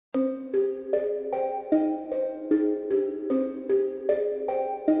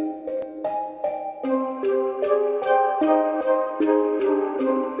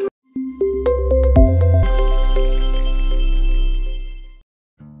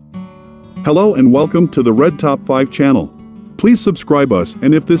Hello and welcome to the Red Top 5 channel. Please subscribe us,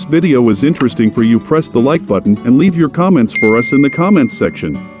 and if this video is interesting for you, press the like button and leave your comments for us in the comments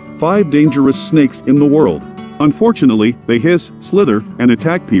section. 5 dangerous snakes in the world. Unfortunately, they hiss, slither, and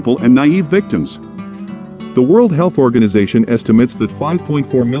attack people and naive victims. The World Health Organization estimates that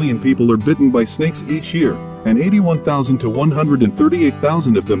 5.4 million people are bitten by snakes each year, and 81,000 to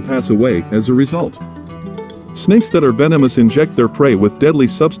 138,000 of them pass away as a result. Snakes that are venomous inject their prey with deadly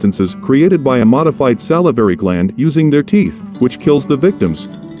substances created by a modified salivary gland using their teeth, which kills the victims.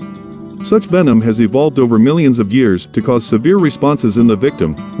 Such venom has evolved over millions of years to cause severe responses in the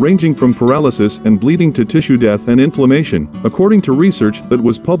victim, ranging from paralysis and bleeding to tissue death and inflammation, according to research that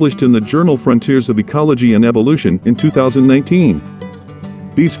was published in the journal Frontiers of Ecology and Evolution in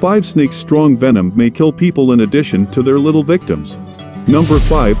 2019. These 5 snakes' strong venom may kill people in addition to their little victims. Number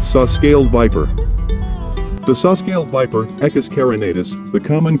 5. Saw-scaled viper. The saw-scaled viper, Echis carinatus, the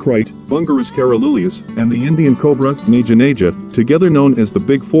common kite, Bungarus caeruleus, and the Indian cobra, Naja naja, together known as the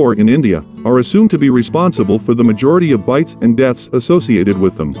Big Four in India, are assumed to be responsible for the majority of bites and deaths associated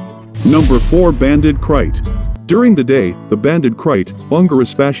with them. Number 4. Banded kite. During the day, the banded kite,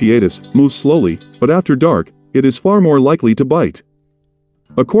 Bungarus fasciatus, moves slowly, but after dark, it is far more likely to bite.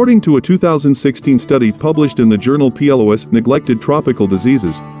 According to a 2016 study published in the journal PLOS Neglected Tropical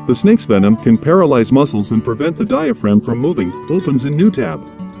Diseases, the snake's venom can paralyze muscles and prevent the diaphragm from moving, opens in new tab.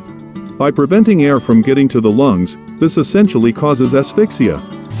 By preventing air from getting to the lungs, this essentially causes asphyxia.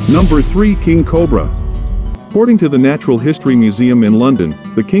 Number 3. King cobra. According to the Natural History Museum in London,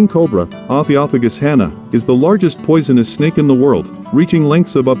 the king cobra, Ophiophagus hanna, is the largest poisonous snake in the world, reaching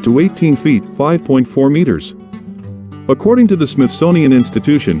lengths of up to 18 feet (5.4 meters). According to the Smithsonian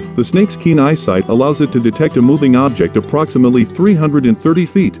Institution, the snake's keen eyesight allows it to detect a moving object approximately 330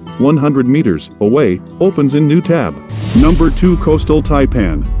 feet, 100 meters, away, opens in new tab. Number 2. Coastal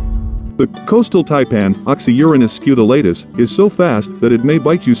taipan. The coastal taipan, Oxyuranus scutulatus, is so fast that it may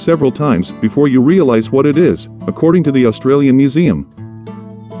bite you several times before you realize what it is, according to the Australian Museum.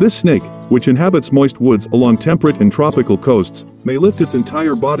 This snake, which inhabits moist woods along temperate and tropical coasts, may lift its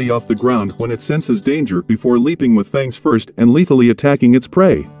entire body off the ground when it senses danger before leaping with fangs first and lethally attacking its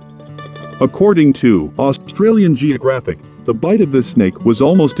prey. According to Australian Geographic, the bite of this snake was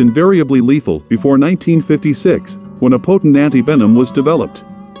almost invariably lethal before 1956, when a potent anti-venom was developed.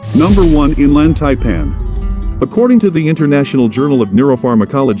 Number 1. Inland taipan. According to the International Journal of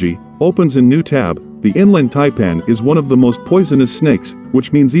Neuropharmacology, opens in new tab, the inland taipan is one of the most poisonous snakes,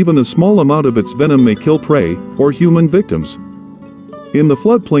 which means even a small amount of its venom may kill prey or human victims. In the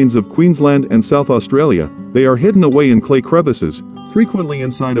floodplains of Queensland and South Australia, they are hidden away in clay crevices, frequently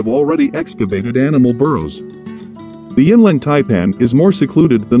inside of already excavated animal burrows. The inland taipan is more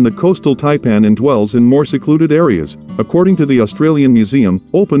secluded than the coastal taipan and dwells in more secluded areas, according to the Australian Museum,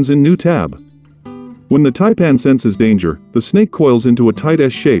 opens in new tab. When the taipan senses danger, the snake coils into a tight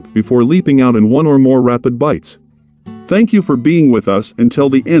S shape before leaping out in one or more rapid bites. Thank you for being with us until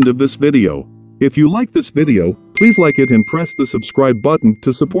the end of this video. If you like this video, please like it and press the subscribe button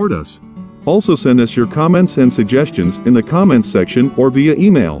to support us. Also send us your comments and suggestions in the comments section or via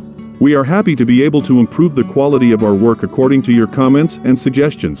email. We are happy to be able to improve the quality of our work according to your comments and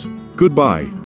suggestions. Goodbye.